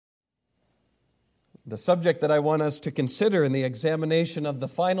The subject that I want us to consider in the examination of the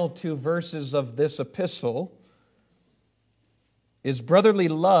final two verses of this epistle is brotherly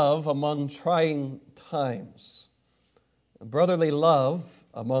love among trying times. Brotherly love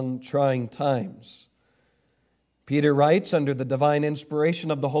among trying times. Peter writes under the divine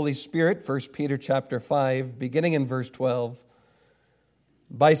inspiration of the Holy Spirit, 1 Peter chapter 5, beginning in verse 12,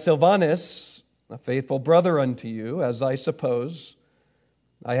 "By Silvanus, a faithful brother unto you, as I suppose,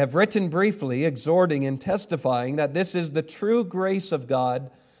 I have written briefly, exhorting and testifying that this is the true grace of God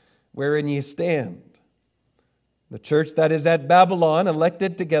wherein ye stand. The church that is at Babylon,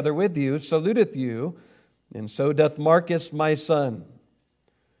 elected together with you, saluteth you, and so doth Marcus my son.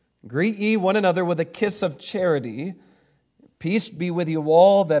 Greet ye one another with a kiss of charity. Peace be with you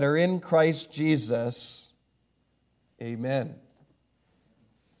all that are in Christ Jesus. Amen."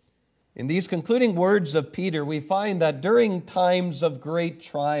 In these concluding words of Peter, we find that during times of great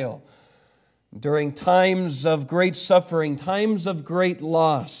trial, during times of great suffering, times of great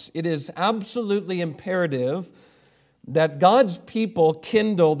loss, it is absolutely imperative that God's people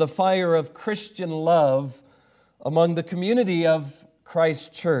kindle the fire of Christian love among the community of Christ's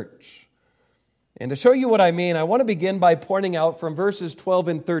church. And to show you what I mean, I want to begin by pointing out from verses 12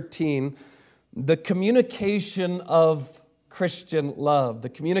 and 13 the communication of Christian love, the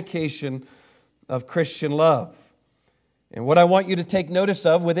communication of Christian love. And what I want you to take notice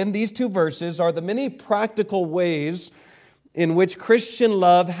of within these two verses are the many practical ways in which Christian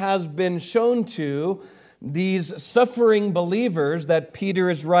love has been shown to these suffering believers that Peter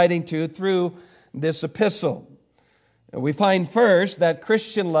is writing to through this epistle. And we find first that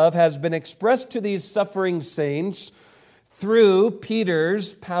Christian love has been expressed to these suffering saints through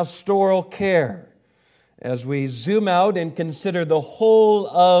Peter's pastoral care. As we zoom out and consider the whole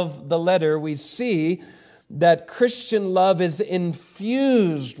of the letter, we see that Christian love is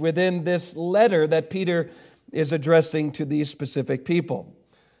infused within this letter that Peter is addressing to these specific people.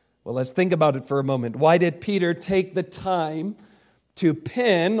 Well, let's think about it for a moment. Why did Peter take the time to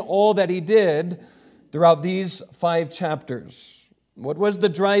pen all that he did throughout these 5 chapters? What was the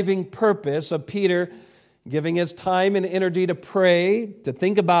driving purpose of Peter giving his time and energy to pray, to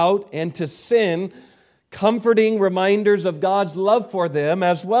think about, and to sin, comforting reminders of God's love for them,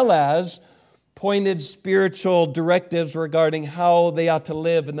 as well as pointed spiritual directives regarding how they ought to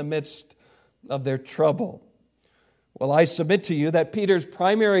live in the midst of their trouble? Well, I submit to you that Peter's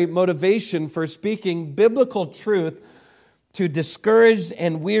primary motivation for speaking biblical truth to discouraged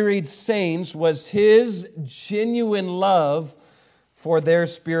and wearied saints was his genuine love for their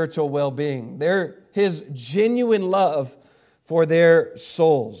spiritual well-being, his genuine love for their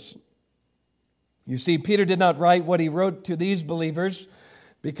souls. You see, Peter did not write what he wrote to these believers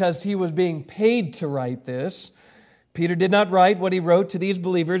because he was being paid to write this. Peter did not write what he wrote to these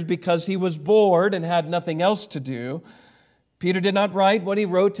believers because he was bored and had nothing else to do. Peter did not write what he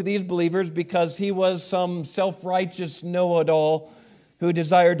wrote to these believers because he was some self-righteous know-it-all who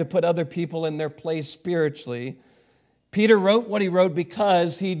desired to put other people in their place spiritually. Peter wrote what he wrote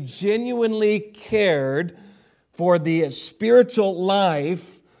because he genuinely cared for the spiritual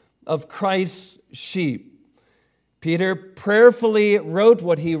life of Christ's sheep. Peter prayerfully wrote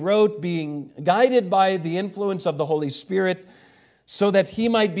what he wrote, being guided by the influence of the Holy Spirit, so that he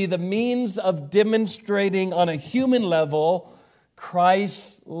might be the means of demonstrating on a human level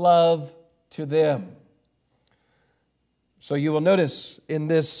Christ's love to them. So you will notice in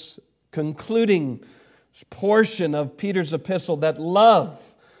this concluding portion of Peter's epistle that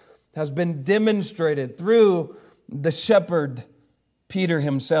love has been demonstrated through the shepherd, Peter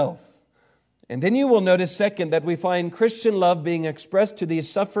himself. And then you will notice, second, that we find Christian love being expressed to these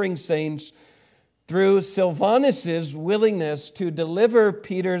suffering saints through Silvanus' willingness to deliver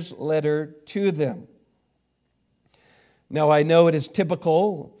Peter's letter to them. Now, I know it is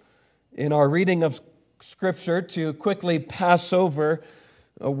typical in our reading of Scripture to quickly pass over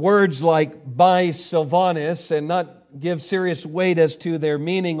words like "by Silvanus" and not give serious weight as to their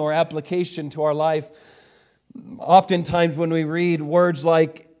meaning or application to our life. Oftentimes when we read words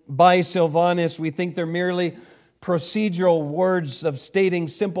like "by Silvanus," we think they're merely procedural words of stating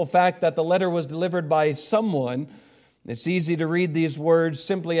simple fact that the letter was delivered by someone. It's easy to read these words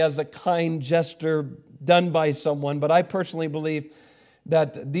simply as a kind gesture done by someone, but I personally believe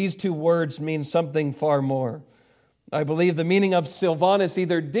that these two words mean something far more. I believe the meaning of Silvanus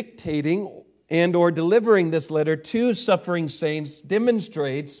either dictating and or delivering this letter to suffering saints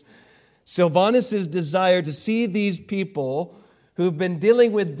demonstrates Silvanus' desire to see these people who've been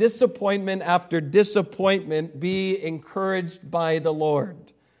dealing with disappointment after disappointment be encouraged by the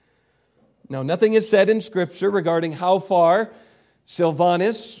Lord. Now, nothing is said in Scripture regarding how far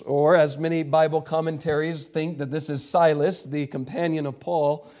Silvanus, or as many Bible commentaries think that this is Silas, the companion of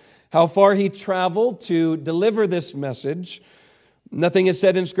Paul, how far he traveled to deliver this message. Nothing is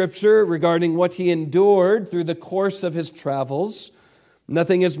said in Scripture regarding what he endured through the course of his travels.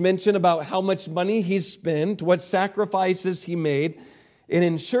 Nothing is mentioned about how much money he spent, what sacrifices he made in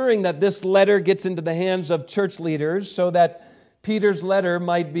ensuring that this letter gets into the hands of church leaders so that Peter's letter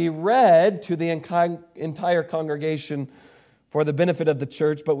might be read to the entire congregation for the benefit of the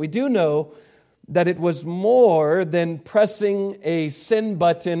church. But we do know that it was more than pressing a send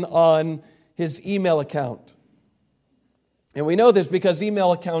button on his email account. And we know this because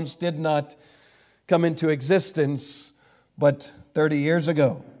email accounts did not come into existence but 30 years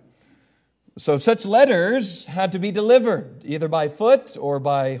ago. So such letters had to be delivered, either by foot or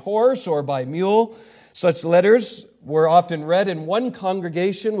by horse or by mule. Such letters were often read in one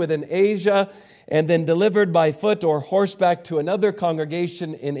congregation within Asia and then delivered by foot or horseback to another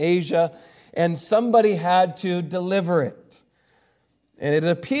congregation in Asia, and somebody had to deliver it. And it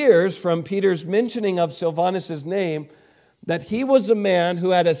appears from Peter's mentioning of Silvanus' name that he was a man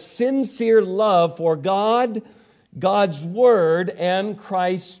who had a sincere love for God, God's Word, and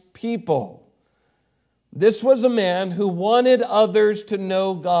Christ's people. This was a man who wanted others to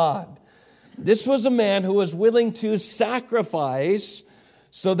know God. This was a man who was willing to sacrifice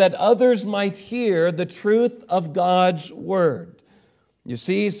so that others might hear the truth of God's Word. You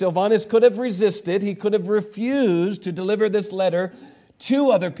see, Silvanus could have resisted. He could have refused to deliver this letter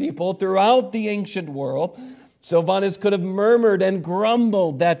to other people throughout the ancient world. Silvanus could have murmured and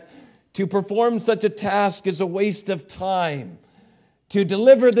grumbled that to perform such a task is a waste of time. To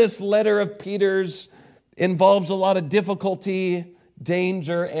deliver this letter of Peter's involves a lot of difficulty,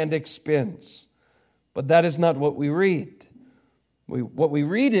 danger, and expense. But that is not what we read. What we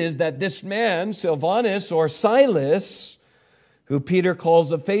read is that this man, Silvanus or Silas, who Peter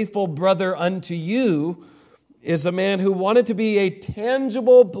calls a faithful brother unto you, is a man who wanted to be a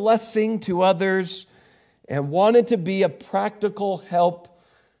tangible blessing to others and wanted to be a practical help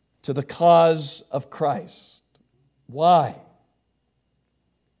to the cause of Christ. Why?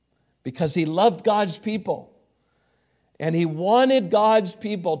 Because he loved God's people, and he wanted God's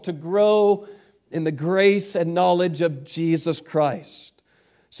people to grow in the grace and knowledge of Jesus Christ.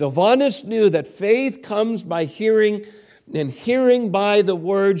 Silvanus knew that faith comes by hearing, and hearing by the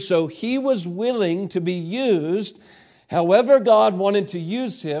word, so he was willing to be used however God wanted to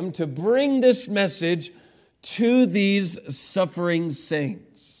use him to bring this message to these suffering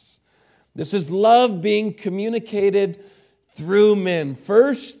saints. This is love being communicated through men.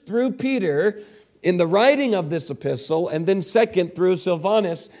 First, through Peter in the writing of this epistle, and then second, through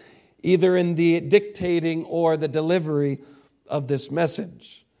Silvanus, either in the dictating or the delivery of this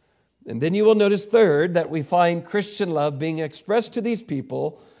message. And then you will notice, third, that we find Christian love being expressed to these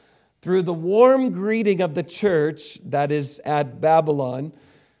people through the warm greeting of the church that is at Babylon,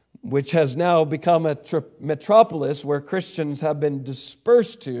 which has now become a metropolis where Christians have been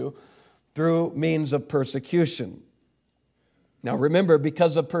dispersed to through means of persecution. Now remember,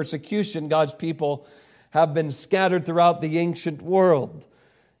 because of persecution, God's people have been scattered throughout the ancient world.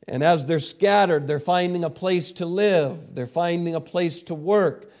 And as they're scattered, they're finding a place to live. They're finding a place to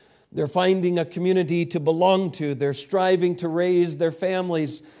work. They're finding a community to belong to. They're striving to raise their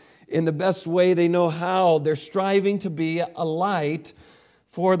families in the best way they know how. They're striving to be a light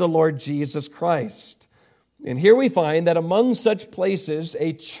for the Lord Jesus Christ. And here we find that among such places,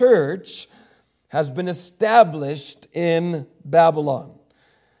 a church has been established in Babylon.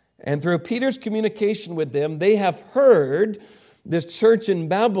 And through Peter's communication with them, they have heard this church in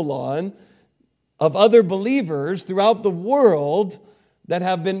Babylon of other believers throughout the world that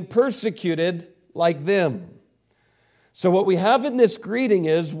have been persecuted like them. So what we have in this greeting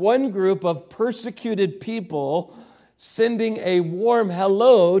is one group of persecuted people sending a warm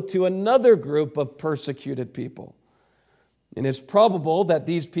hello to another group of persecuted people. And it's probable that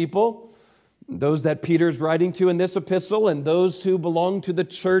these people, those that Peter's writing to in this epistle and those who belong to the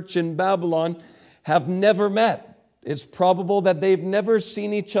church in Babylon, have never met. It's probable that they've never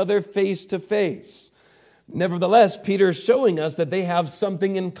seen each other face to face. Nevertheless, Peter is showing us that they have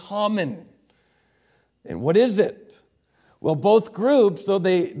something in common. And what is it? Well, both groups, though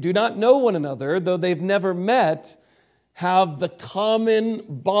they do not know one another, though they've never met, have the common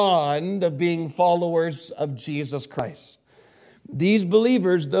bond of being followers of Jesus Christ. These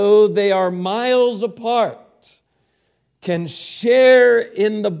believers, though they are miles apart, can share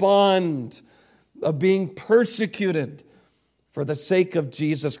in the bond of being persecuted for the sake of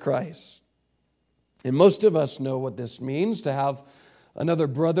Jesus Christ. And most of us know what this means, to have another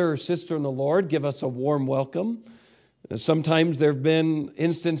brother or sister in the Lord give us a warm welcome, Sometimes there have been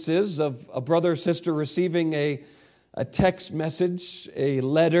instances of a brother or sister receiving a text message, a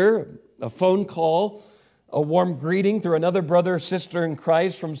letter, a phone call, a warm greeting through another brother or sister in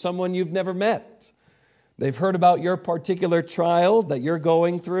Christ from someone you've never met. They've heard about your particular trial that you're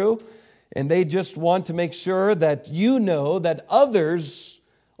going through, and they just want to make sure that you know that others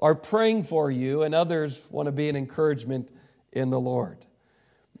are praying for you and others want to be an encouragement in the Lord.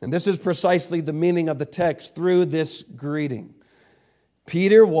 And this is precisely the meaning of the text through this greeting.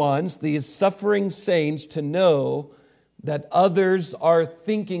 Peter wants these suffering saints to know that others are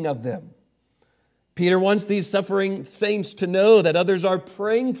thinking of them. Peter wants these suffering saints to know that others are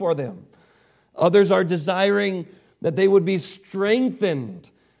praying for them. Others are desiring that they would be strengthened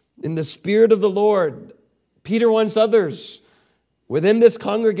in the Spirit of the Lord. Peter wants others within this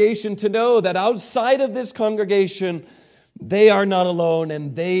congregation to know that outside of this congregation, they are not alone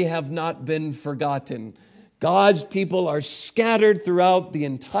and they have not been forgotten. God's people are scattered throughout the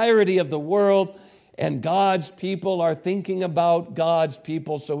entirety of the world, and God's people are thinking about God's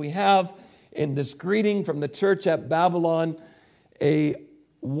people. So we have in this greeting from the church at Babylon a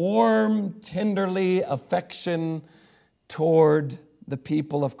warm, tenderly affection toward the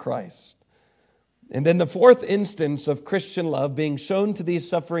people of Christ. And then the fourth instance of Christian love being shown to these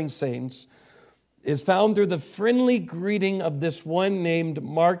suffering saints is found through the friendly greeting of this one named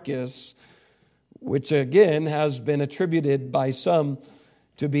Marcus, which again has been attributed by some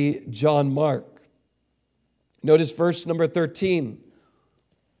to be John Mark. Notice verse number 13.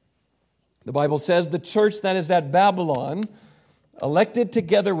 The Bible says, "The church that is at Babylon, elected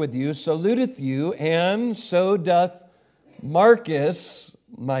together with you, saluteth you, and so doth Marcus,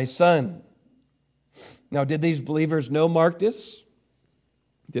 my son." Now, did these believers know Marcus?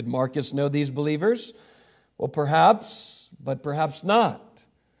 Did Marcus know these believers? Well, perhaps, but perhaps not.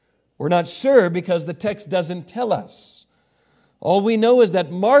 We're not sure because the text doesn't tell us. All we know is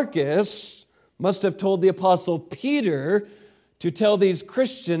that Marcus must have told the Apostle Peter to tell these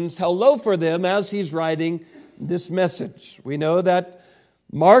Christians hello for them as he's writing this message. We know that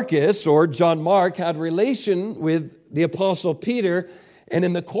Marcus, or John Mark, had relation with the Apostle Peter, and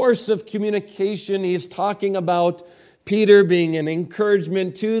in the course of communication, he's talking about Peter being an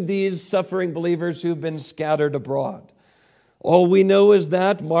encouragement to these suffering believers who've been scattered abroad. All we know is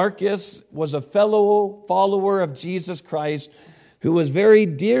that Marcus was a fellow follower of Jesus Christ who was very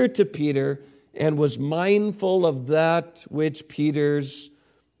dear to Peter and was mindful of that which Peter's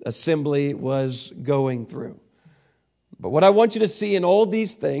assembly was going through. But what I want you to see in all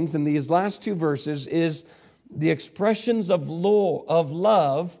these things, in these last two verses, is the expressions of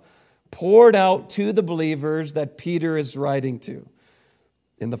love poured out to the believers that Peter is writing to.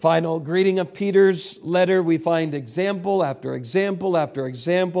 In the final greeting of Peter's letter, we find example after example after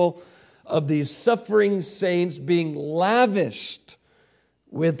example of these suffering saints being lavished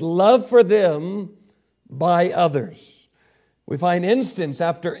with love for them by others. We find instance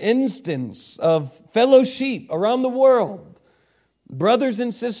after instance of fellow sheep around the world, brothers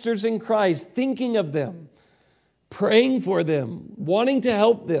and sisters in Christ, thinking of them, praying for them, wanting to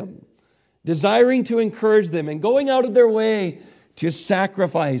help them, desiring to encourage them, and going out of their way to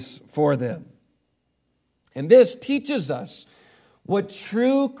sacrifice for them. And this teaches us what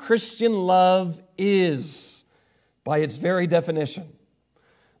true Christian love is by its very definition.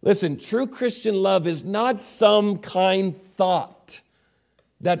 Listen, true Christian love is not some kind thought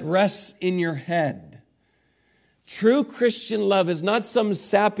that rests in your head. True Christian love is not some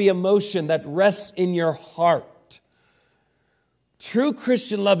sappy emotion that rests in your heart. True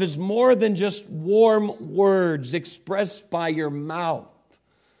Christian love is more than just warm words expressed by your mouth.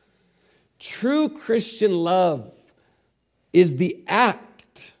 True Christian love is the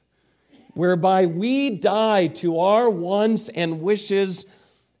act whereby we die to our wants and wishes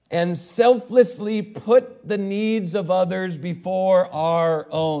and selflessly put the needs of others before our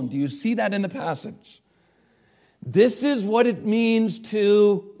own. Do you see that in the passage? This is what it means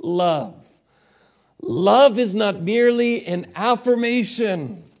to love. Love is not merely an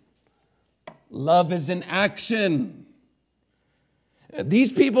affirmation. Love is an action.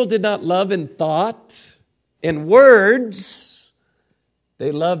 These people did not love in thought, in words.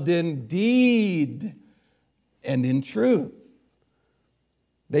 They loved in deed and in truth.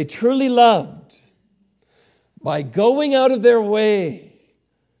 They truly loved by going out of their way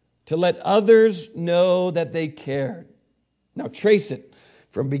to let others know that they cared. Now trace it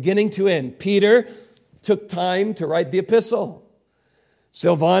from beginning to end. Peter took time to write the epistle.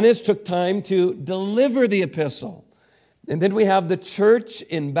 Silvanus took time to deliver the epistle. And then we have the church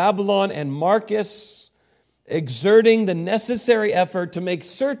in Babylon and Marcus exerting the necessary effort to make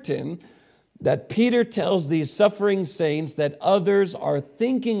certain that Peter tells these suffering saints that others are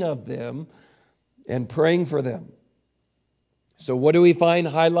thinking of them and praying for them. So what do we find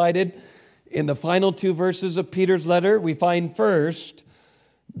highlighted in the final two verses of Peter's letter? We find first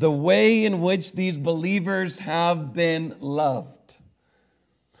the way in which these believers have been loved.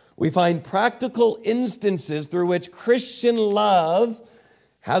 We find practical instances through which Christian love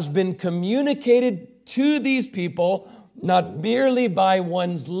has been communicated to these people, not merely by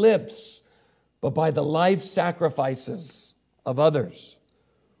one's lips, but by the life sacrifices of others.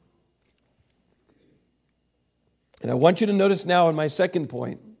 And I want you to notice now in my second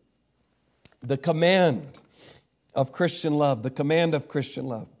point, the command of Christian love, the command of Christian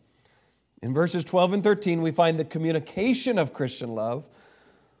love. In verses 12 and 13, we find the communication of Christian love.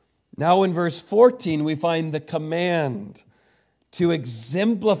 Now in verse 14, we find the command to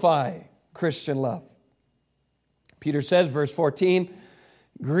exemplify Christian love. Peter says, verse 14,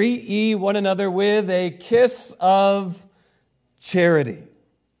 greet ye one another with a kiss of charity.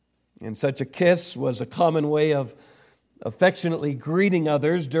 And such a kiss was a common way of affectionately greeting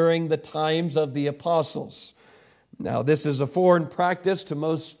others during the times of the apostles. Now, this is a foreign practice to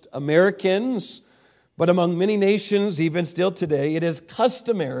most Americans, but among many nations, even still today, it is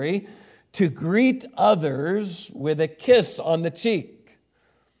customary to greet others with a kiss on the cheek.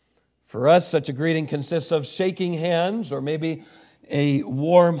 For us, such a greeting consists of shaking hands or maybe a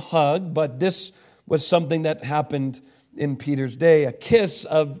warm hug, but this was something that happened in Peter's day, a kiss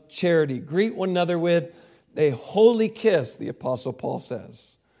of charity. Greet one another with a holy kiss, the Apostle Paul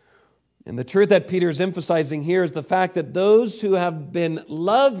says. And the truth that Peter is emphasizing here is the fact that those who have been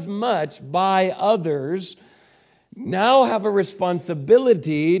loved much by others now have a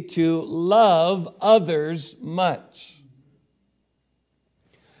responsibility to love others much.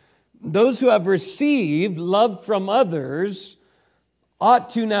 Those who have received love from others ought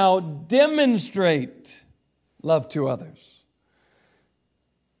to now demonstrate love to others.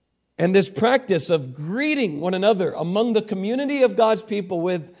 And this practice of greeting one another among the community of God's people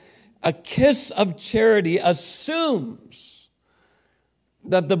with a kiss of charity assumes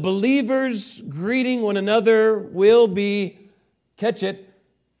that the believers greeting one another will be, catch it,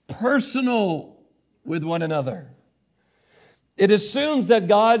 personal with one another. It assumes that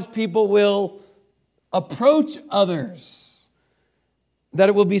God's people will approach others, that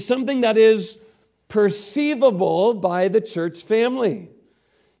it will be something that is perceivable by the church family.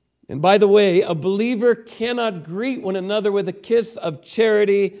 And by the way, a believer cannot greet one another with a kiss of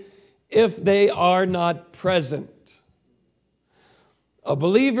charity if they are not present. A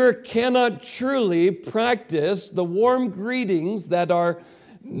believer cannot truly practice the warm greetings that are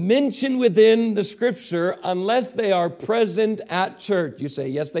mentioned within the Scripture unless they are present at church. You say,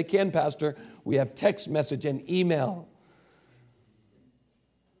 yes, they can, Pastor. We have text message and email.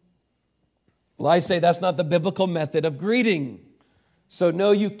 Well, I say that's not the biblical method of greeting. So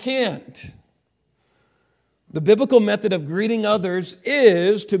no, you can't. The biblical method of greeting others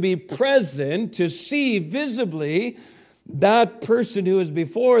is to be present, to see visibly that person who is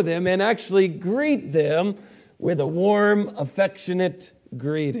before them and actually greet them with a warm, affectionate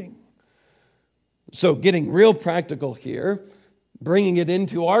greeting. So getting real practical here, bringing it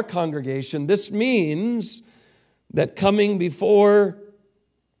into our congregation, this means that coming before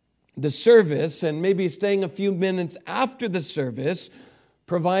the service and maybe staying a few minutes after the service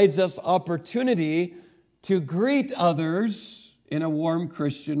provides us opportunity to greet others in a warm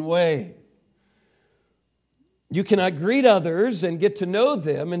Christian way. You cannot greet others and get to know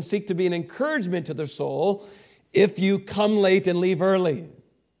them and seek to be an encouragement to their soul if you come late and leave early.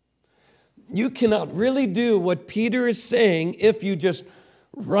 You cannot really do what Peter is saying if you just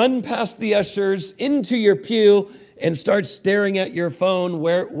run past the ushers into your pew and start staring at your phone,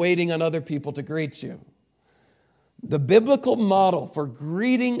 waiting on other people to greet you. The biblical model for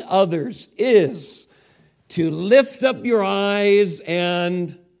greeting others is to lift up your eyes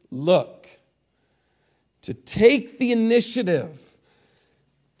and look, to take the initiative,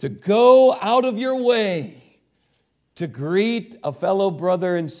 to go out of your way to greet a fellow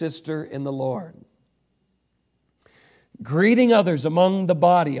brother and sister in the Lord. Greeting others among the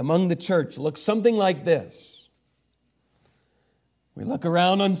body, among the church, looks something like this. We look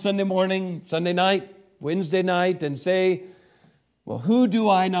around on Sunday morning, Sunday night, Wednesday night, and say, well, who do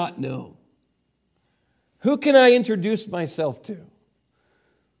I not know? Who can I introduce myself to?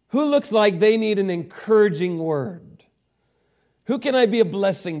 Who looks like they need an encouraging word? Who can I be a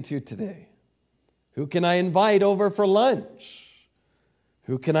blessing to today? Who can I invite over for lunch?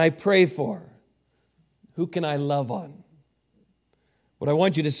 Who can I pray for? Who can I love on? What I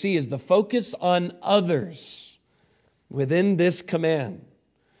want you to see is the focus on others within this command.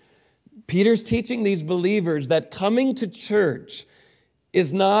 Peter's teaching these believers that coming to church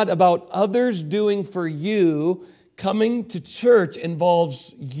is not about others doing for you. Coming to church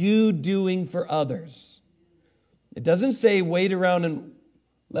involves you doing for others. It doesn't say wait around and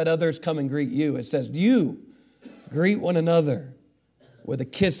let others come and greet you. It says you greet one another with a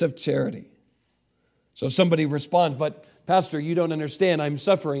kiss of charity. So somebody responds, but Pastor, you don't understand. I'm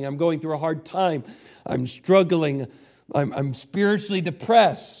suffering. I'm going through a hard time. I'm struggling. I'm spiritually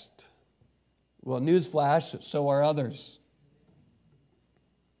depressed. Well, newsflash, so are others.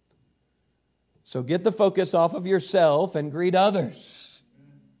 So get the focus off of yourself and greet others.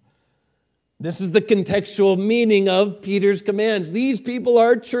 This is the contextual meaning of Peter's commands. These people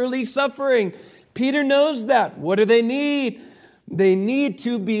are truly suffering. Peter knows that. What do they need? They need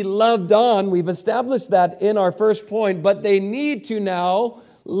to be loved on. We've established that in our first point, but they need to now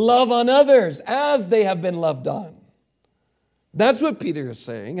love on others as they have been loved on. That's what Peter is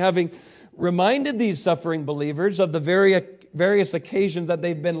saying, having reminded these suffering believers of the various occasions that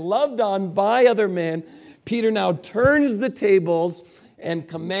they've been loved on by other men. Peter now turns the tables and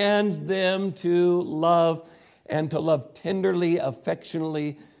commands them to love, and to love tenderly,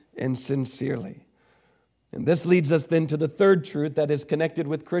 affectionately, and sincerely. And this leads us then to the third truth that is connected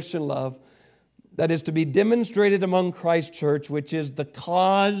with Christian love, that is to be demonstrated among Christ's church, which is the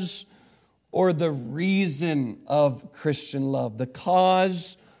cause or the reason of Christian love. The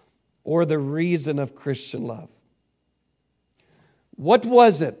cause or the reason of Christian love. What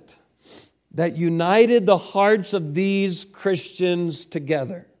was it that united the hearts of these Christians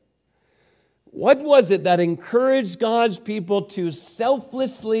together? What was it that encouraged God's people to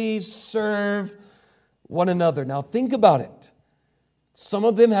selflessly serve one another? Now think about it. Some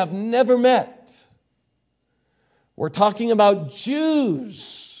of them have never met. We're talking about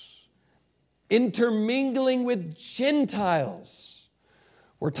Jews intermingling with Gentiles.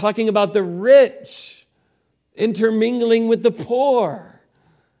 We're talking about the rich intermingling with the poor.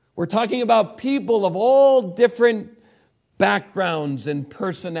 We're talking about people of all different backgrounds and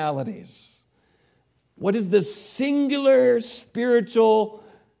personalities. What is the singular spiritual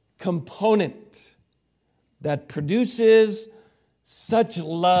component that produces such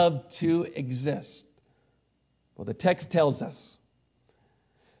love to exist? Well, the text tells us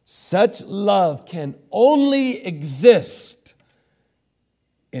such love can only exist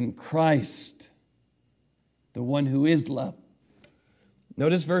in Christ, the one who is love.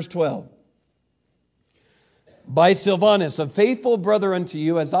 Notice verse 12. By Silvanus, a faithful brother unto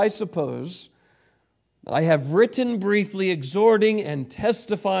you, as I suppose, I have written briefly, exhorting and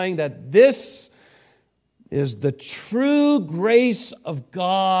testifying that this is the true grace of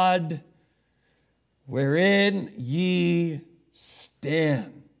God, wherein ye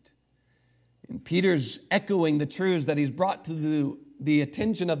stand. And Peter's echoing the truths that he's brought to the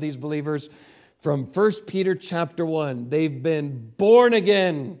attention of these believers from 1 Peter chapter 1. They've been born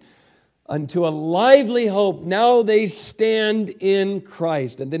again unto a lively hope. Now they stand in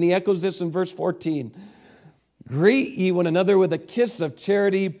Christ. And then he echoes this in verse 14. Greet ye one another with a kiss of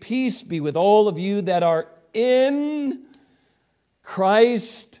charity. Peace be with all of you that are in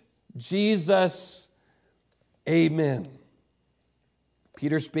Christ Jesus. Amen.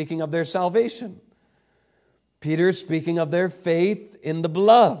 Peter speaking of their salvation. Peter speaking of their faith in the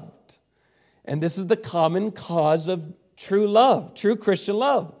beloved. And this is the common cause of true love, true Christian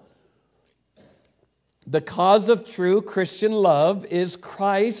love. The cause of true Christian love is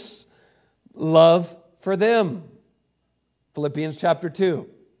Christ's love for them. Philippians chapter 2.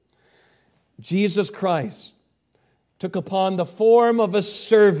 Jesus Christ took upon the form of a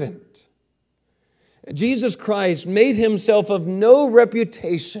servant. Jesus Christ made himself of no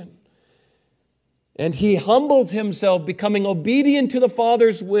reputation, and he humbled himself, becoming obedient to the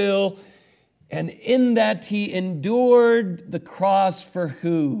Father's will, and in that he endured the cross for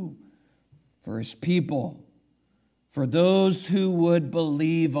who? For his people, for those who would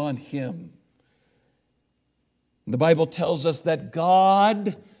believe on him. The Bible tells us that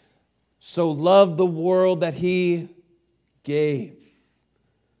God so loved the world that he gave.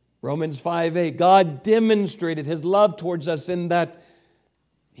 Romans 5:8, God demonstrated his love towards us in that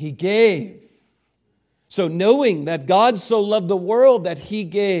he gave. So knowing that God so loved the world that he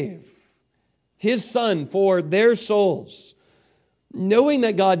gave his Son for their souls, knowing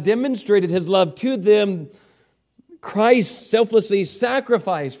that God demonstrated his love to them, Christ selflessly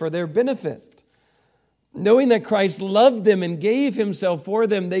sacrificed for their benefit. Knowing that Christ loved them and gave himself for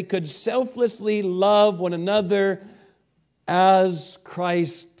them, they could selflessly love one another as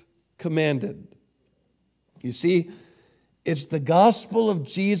Christ commanded. You see, it's the gospel of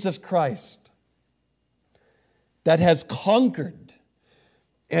Jesus Christ that has conquered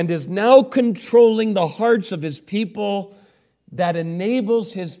and is now controlling the hearts of his people that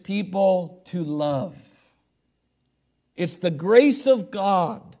enables his people to love. It's the grace of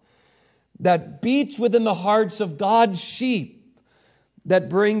God that beats within the hearts of God's sheep that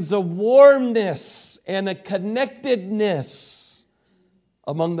brings a warmness and a connectedness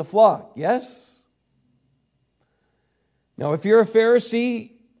among the flock. Yes? Now, if you're a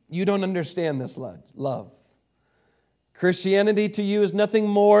Pharisee, you don't understand this love. Christianity to you is nothing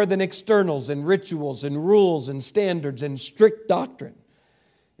more than externals and rituals and rules and standards and strict doctrine.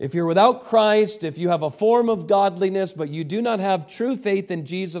 If you're without Christ, if you have a form of godliness, but you do not have true faith in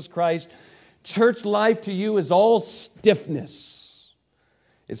Jesus Christ, church life to you is all stiffness.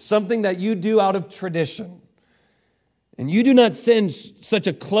 It's something that you do out of tradition. And you do not sense such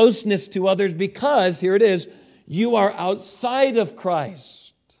a closeness to others because, here it is, you are outside of Christ.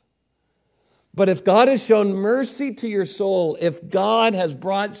 But if God has shown mercy to your soul, if God has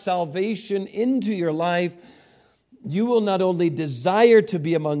brought salvation into your life, you will not only desire to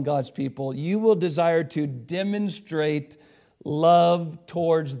be among God's people, you will desire to demonstrate love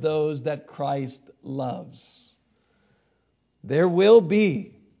towards those that Christ loves. There will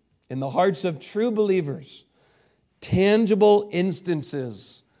be, in the hearts of true believers, tangible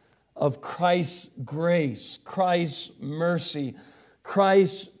instances of Christ's grace, Christ's mercy,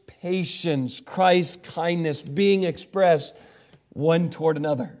 Christ's patience, Christ's kindness being expressed one toward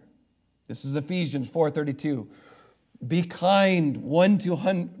another. This is Ephesians 4:32. Be kind one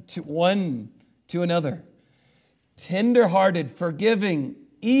to another, tender-hearted, forgiving,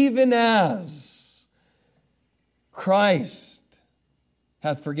 even as Christ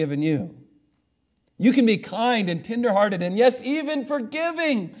hath forgiven you. You can be kind and tender-hearted, and yes, even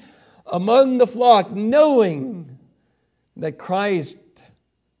forgiving among the flock, knowing that Christ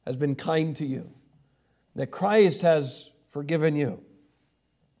has been kind to you, that Christ has forgiven you.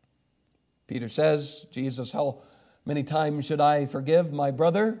 Peter says, Jesus, how many times should I forgive my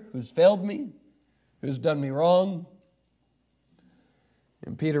brother who's failed me, who's done me wrong?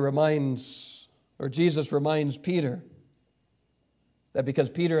 And Jesus reminds Peter that because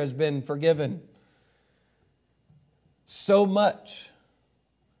Peter has been forgiven so much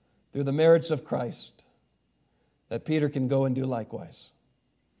through the merits of Christ, that Peter can go and do likewise.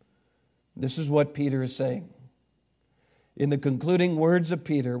 This is what Peter is saying. In the concluding words of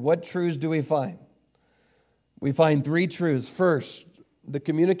Peter, what truths do we find? We find three truths. First, the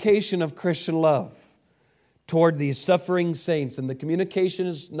communication of Christian love toward these suffering saints. And the communication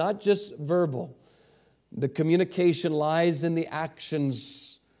is not just verbal. The communication lies in the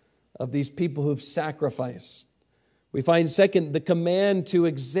actions of these people who've sacrificed. We find, second, the command to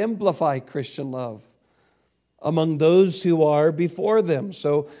exemplify Christian love among those who are before them.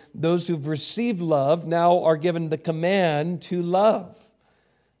 So those who've received love now are given the command to love.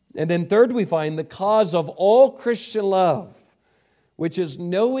 And then third, we find the cause of all Christian love, which is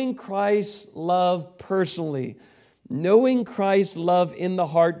knowing Christ's love personally, knowing Christ's love in the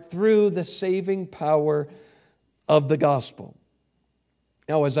heart through the saving power of the gospel.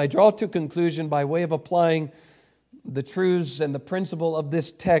 Now, as I draw to conclusion by way of applying the truths and the principle of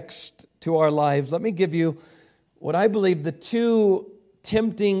this text to our lives, let me give you what I believe the two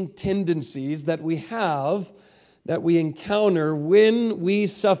tempting tendencies that we have, that we encounter when we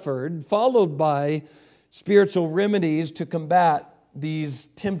suffered, followed by spiritual remedies to combat these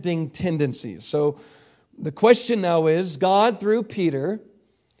tempting tendencies. So the question now is, God, through Peter,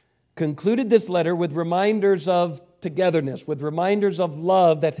 concluded this letter with reminders of togetherness, with reminders of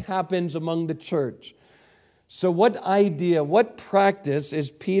love that happens among the church. So what idea, what practice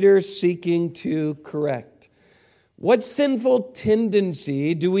is Peter seeking to correct? What sinful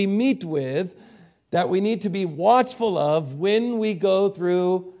tendency do we meet with that we need to be watchful of when we go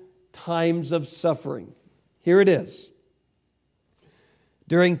through times of suffering? Here it is.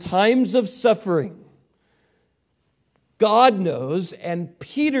 During times of suffering, God knows and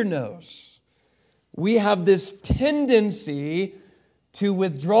Peter knows we have this tendency to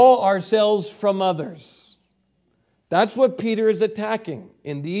withdraw ourselves from others. That's what Peter is attacking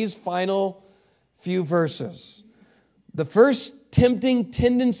in these final few verses. The first tempting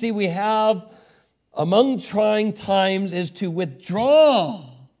tendency we have among trying times is to withdraw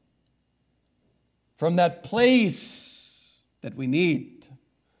from that place that we need.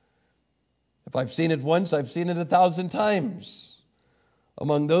 If I've seen it once, I've seen it 1,000 times.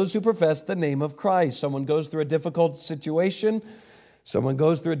 Among those who profess the name of Christ, someone goes through a difficult situation, someone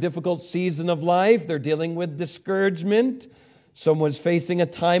goes through a difficult season of life, they're dealing with discouragement, someone's facing a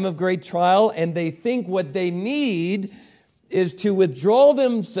time of great trial, and they think what they need is to withdraw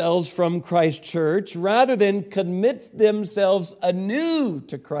themselves from Christ's church rather than commit themselves anew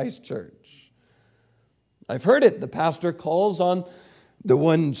to Christ's church. I've heard it. The pastor calls on the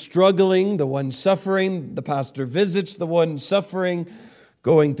one struggling, the one suffering. The pastor visits the one suffering,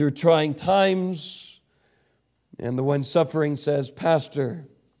 going through trying times. And the one suffering says, "Pastor,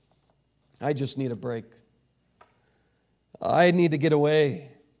 I just need a break. I need to get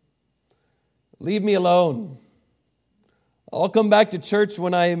away. Leave me alone. I'll come back to church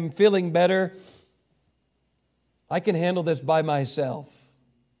when I'm feeling better. I can handle this by myself."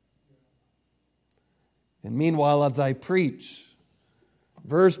 And meanwhile, as I preach,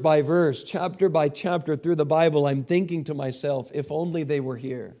 verse by verse, chapter by chapter through the Bible, I'm thinking to myself, if only they were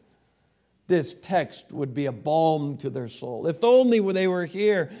here. This text would be a balm to their soul. If only they were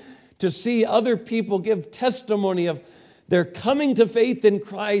here to see other people give testimony of their coming to faith in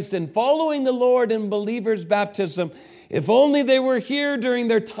Christ and following the Lord in believers' baptism. If only they were here during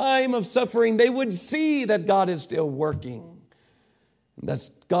their time of suffering, they would see that God is still working, that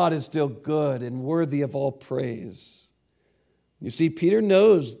God is still good and worthy of all praise. You see, Peter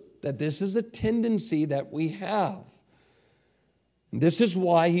knows that this is a tendency that we have. And this is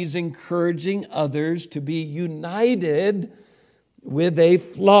why he's encouraging others to be united with a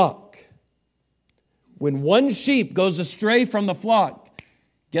flock. When one sheep goes astray from the flock,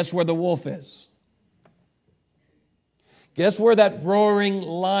 guess where the wolf is? Guess where that roaring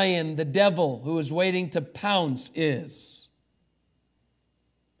lion, the devil, who is waiting to pounce, is?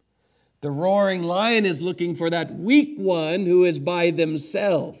 The roaring lion is looking for that weak one who is by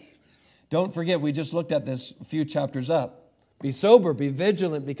themselves. Don't forget, we just looked at this a few chapters up. Be sober, be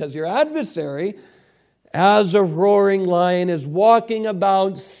vigilant, because your adversary, as a roaring lion, is walking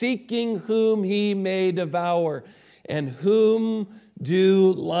about seeking whom he may devour. And whom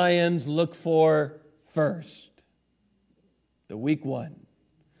do lions look for first? The weak one,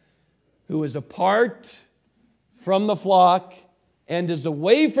 who is apart from the flock and is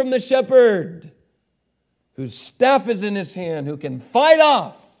away from the shepherd, whose staff is in his hand, who can fight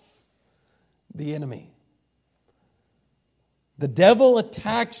off the enemy. The devil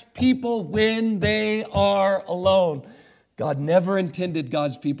attacks people when they are alone. God never intended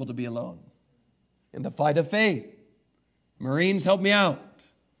God's people to be alone. In the fight of faith, Marines, help me out.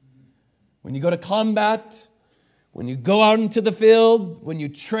 When you go to combat, when you go out into the field, when you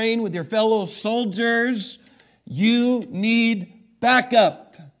train with your fellow soldiers, you need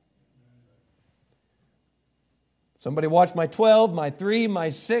backup. Somebody watch my 12, my 3, my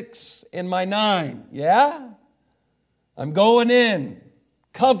 6, and my 9. Yeah? I'm going in.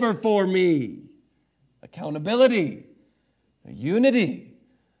 Cover for me. Accountability. Unity.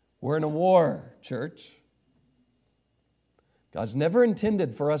 We're in a war, church. God's never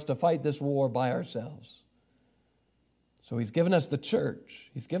intended for us to fight this war by ourselves. So He's given us the church.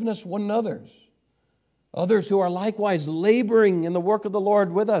 He's given us one another. Others who are likewise laboring in the work of the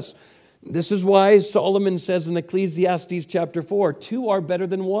Lord with us. This is why Solomon says in Ecclesiastes chapter 4, 2 are better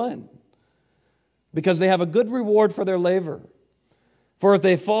than 1. Because they have a good reward for their labor. For if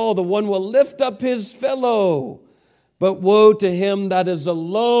they fall, the one will lift up his fellow. But woe to him that is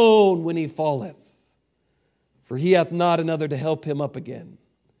alone when he falleth. For he hath not another to help him up again.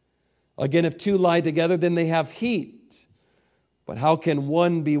 Again, if 2 lie together, then they have heat. But how can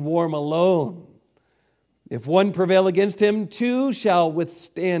one be warm alone? If 1 prevail against him, 2 shall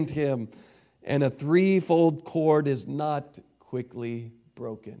withstand him. And a 3-fold cord is not quickly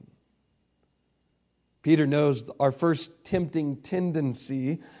broken. Peter knows our first tempting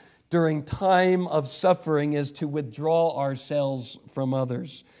tendency during time of suffering is to withdraw ourselves from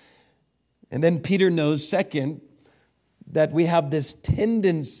others. And then Peter knows, second, that we have this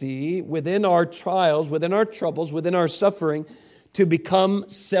tendency within our trials, within our troubles, within our suffering, to become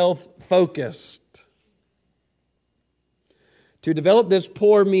self-focused. To develop this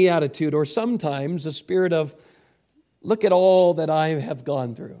poor me attitude, or sometimes a spirit of, look at all that I have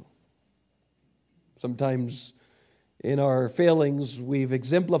gone through. Sometimes in our failings, we've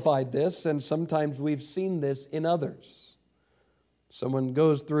exemplified this, and sometimes we've seen this in others. Someone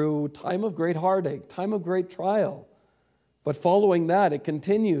goes through time of great heartache, time of great trial, but following that, it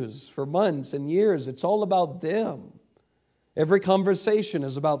continues for months and years. It's all about them. Every conversation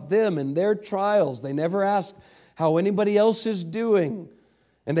is about them and their trials. They never ask how anybody else is doing.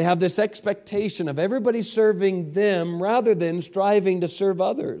 And they have this expectation of everybody serving them rather than striving to serve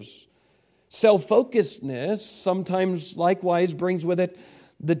others. Self-focusedness sometimes likewise brings with it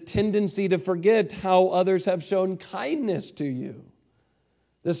the tendency to forget how others have shown kindness to you.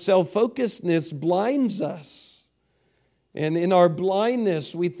 The self-focusedness blinds us. And in our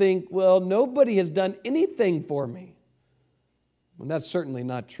blindness, we think, well, nobody has done anything for me. And that's certainly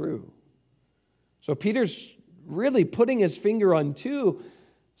not true. So Peter's really putting his finger on two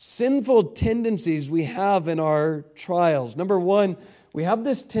sinful tendencies we have in our trials. Number one, we have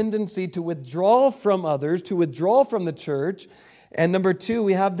this tendency to withdraw from others, to withdraw from the church. And number two,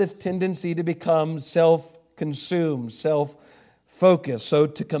 we have this tendency to become self-consumed, self-focused. So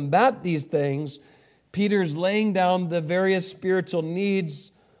to combat these things, Peter's laying down the various spiritual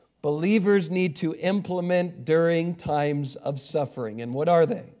needs believers need to implement during times of suffering. And what are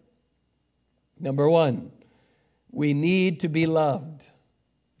they? Number one, we need to be loved.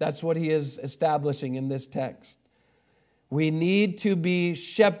 That's what he is establishing in this text. We need to be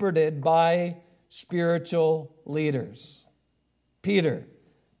shepherded by spiritual leaders. Peter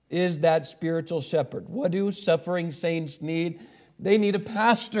is that spiritual shepherd. What do suffering saints need? They need a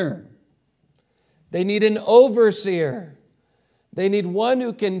pastor. They need an overseer. They need one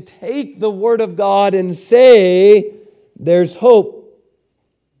who can take the Word of God and say, there's hope.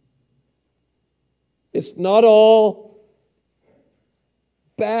 It's not all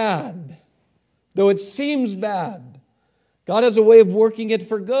bad, though it seems bad. God has a way of working it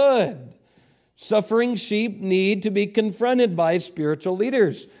for good. Suffering sheep need to be confronted by spiritual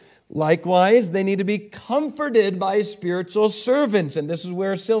leaders. Likewise, they need to be comforted by spiritual servants. And this is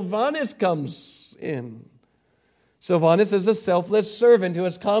where Silvanus comes in. Silvanus is a selfless servant who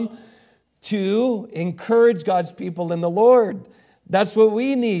has come to encourage God's people in the Lord. That's what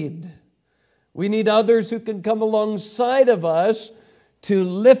we need. We need others who can come alongside of us to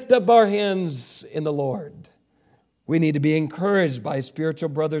lift up our hands in the Lord. We need to be encouraged by spiritual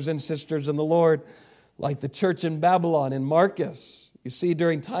brothers and sisters in the Lord, like the church in Babylon and Marcus. You see,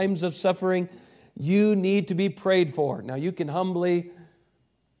 during times of suffering, you need to be prayed for. Now, you can humbly,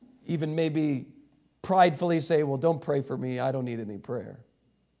 even maybe pridefully say, well, don't pray for me. I don't need any prayer.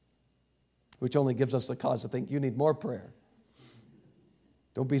 Which only gives us the cause to think you need more prayer.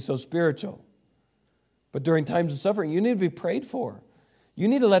 Don't be so spiritual. But during times of suffering, you need to be prayed for. You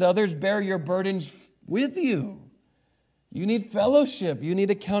need to let others bear your burdens with you. You need fellowship. You need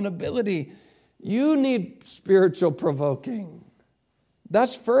accountability. You need spiritual provoking.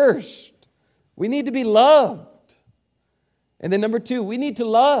 That's first. We need to be loved. And then number two, we need to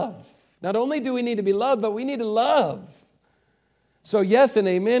love. Not only do we need to be loved, but we need to love. So yes and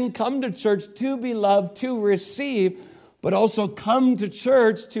amen, come to church to be loved, to receive, but also come to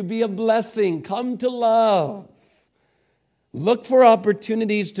church to be a blessing. Come to love. Look for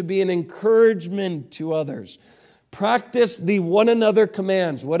opportunities to be an encouragement to others. Practice the one another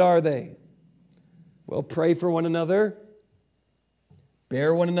commands. What are they? Well, pray for one another.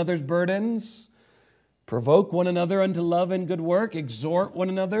 Bear one another's burdens. Provoke one another unto love and good work. Exhort one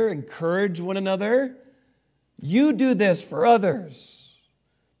another. Encourage one another. You do this for others.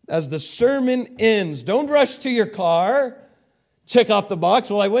 As the sermon ends, don't rush to your car. Check off the box.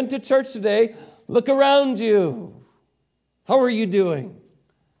 Well, I went to church today. Look around you. How are you doing?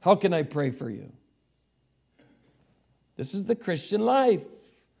 How can I pray for you? This is the Christian life.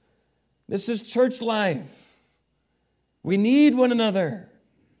 This is church life. We need one another.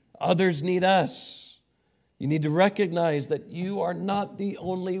 Others need us. You need to recognize that you are not the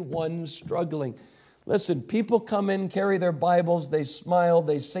only one struggling. Listen, people come in, carry their Bibles, they smile,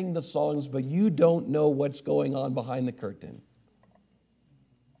 they sing the songs, but you don't know what's going on behind the curtain.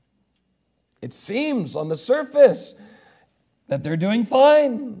 It seems on the surface that they're doing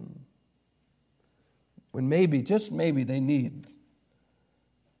fine, when maybe, just maybe, they need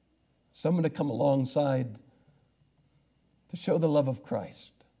someone to come alongside to show the love of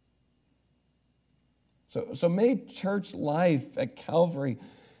Christ. So may church life at Calvary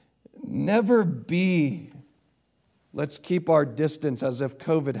never be, let's keep our distance as if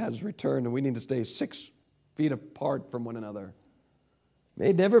COVID has returned and we need to stay 6 feet apart from one another. May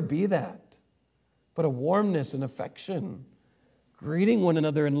it never be that, but a warmness and affection, greeting one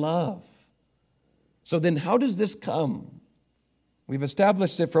another in love. So then how does this come? We've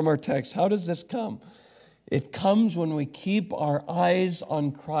established it from our text. How does this come? It comes when we keep our eyes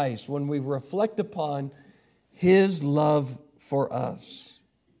on Christ, when we reflect upon His love for us.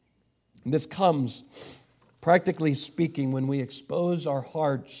 And this comes, practically speaking, when we expose our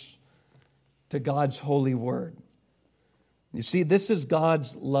hearts to God's holy word. You see, this is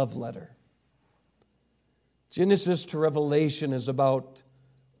God's love letter. Genesis to Revelation is about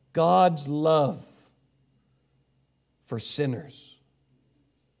God's love for sinners.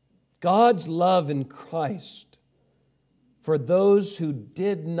 God's love in Christ for those who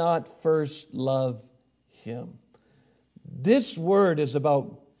did not first love Him. This word is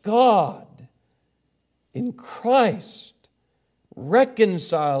about God in Christ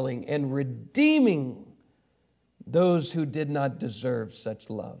reconciling and redeeming those who did not deserve such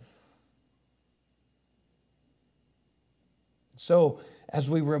love. So, as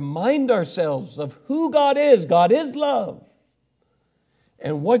we remind ourselves of who God is love,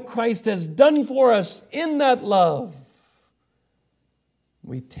 and what Christ has done for us in that love,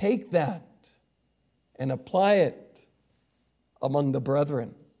 we take that and apply it among the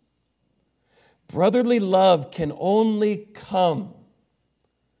brethren. Brotherly love can only come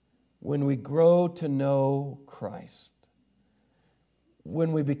when we grow to know Christ,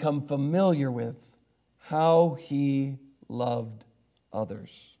 when we become familiar with how He loved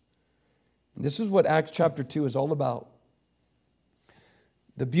others. And this is what Acts chapter 2 is all about.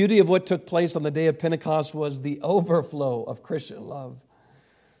 The beauty of what took place on the day of Pentecost was the overflow of Christian love.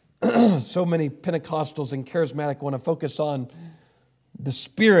 So many Pentecostals and charismatic want to focus on the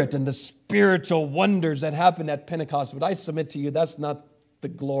Spirit and the spiritual wonders that happened at Pentecost. But I submit to you, that's not the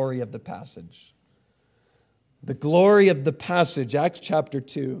glory of the passage. The glory of the passage, Acts chapter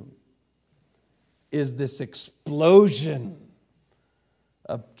 2, is this explosion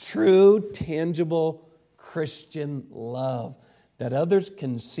of true, tangible Christian love that others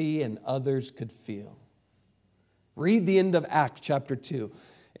can see and others could feel. Read the end of Acts chapter 2,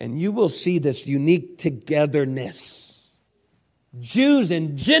 and you will see this unique togetherness. Jews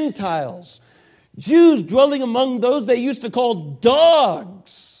and Gentiles, Jews dwelling among those they used to call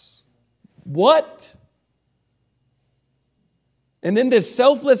dogs. What? And then this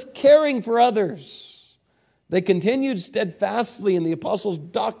selfless caring for others. They continued steadfastly in the apostles'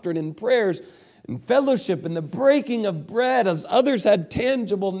 doctrine and prayers and fellowship and the breaking of bread as others had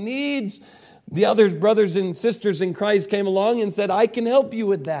tangible needs. The others, brothers and sisters in Christ, came along and said, I can help you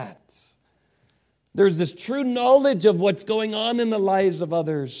with that. There's this true knowledge of what's going on in the lives of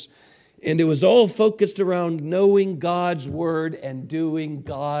others. And it was all focused around knowing God's word and doing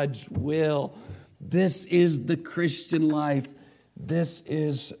God's will. This is the Christian life. This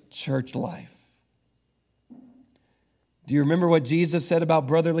is church life. Do you remember what Jesus said about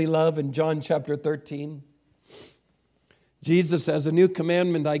brotherly love in John chapter 13? Jesus says, a new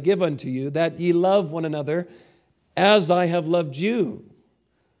commandment I give unto you, that ye love one another as I have loved you,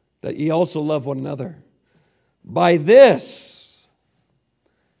 that ye also love one another. By this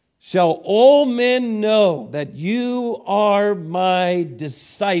shall all men know that you are my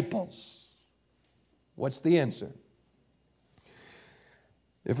disciples. What's the answer?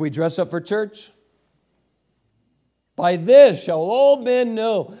 If we dress up for church, by this shall all men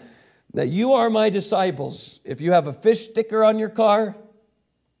know that you are my disciples. If you have a fish sticker on your car,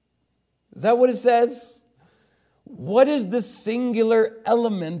 is that what it says? What is the singular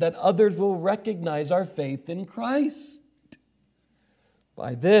element that others will recognize our faith in Christ?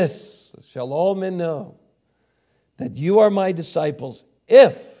 By this shall all men know that you are my disciples,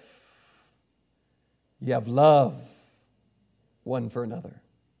 if you have love one for another.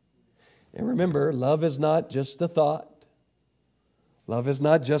 And remember, love is not just a thought. Love is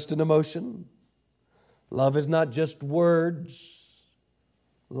not just an emotion. Love is not just words.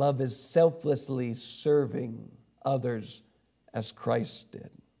 Love is selflessly serving others as Christ did.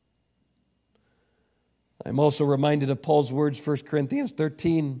 I'm also reminded of Paul's words, 1 Corinthians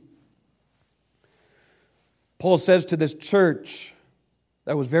 13. Paul says to this church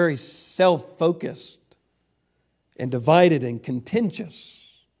that was very self-focused and divided and contentious.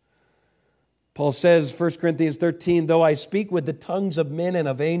 Paul says, 1 Corinthians 13, though I speak with the tongues of men and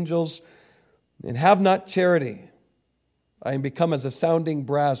of angels and have not charity, I am become as a sounding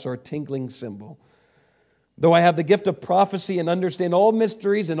brass or a tinkling cymbal. Though I have the gift of prophecy and understand all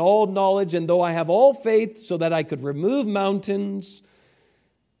mysteries and all knowledge, and though I have all faith so that I could remove mountains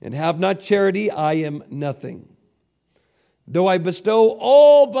and have not charity, I am nothing. Though I bestow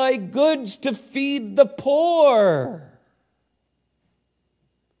all my goods to feed the poor,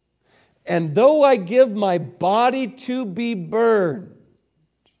 and though I give my body to be burned,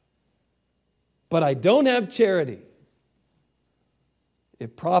 but I don't have charity,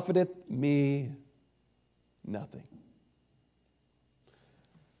 it profiteth me nothing.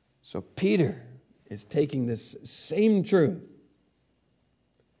 So Peter is taking this same truth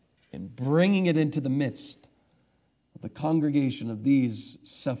and bringing it into the midst of the congregation of these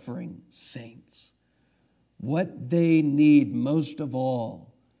suffering saints. What they need most of all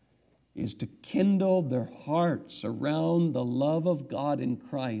is to kindle their hearts around the love of God in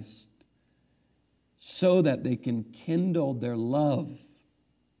Christ so that they can kindle their love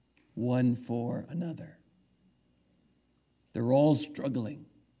one for another. They're all struggling.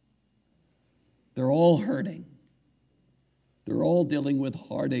 They're all hurting. They're all dealing with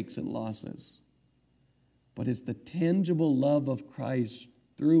heartaches and losses. But it's the tangible love of Christ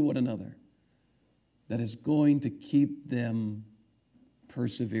through one another that is going to keep them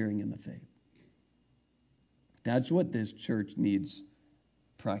persevering in the faith. That's what this church needs,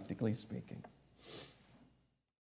 practically speaking.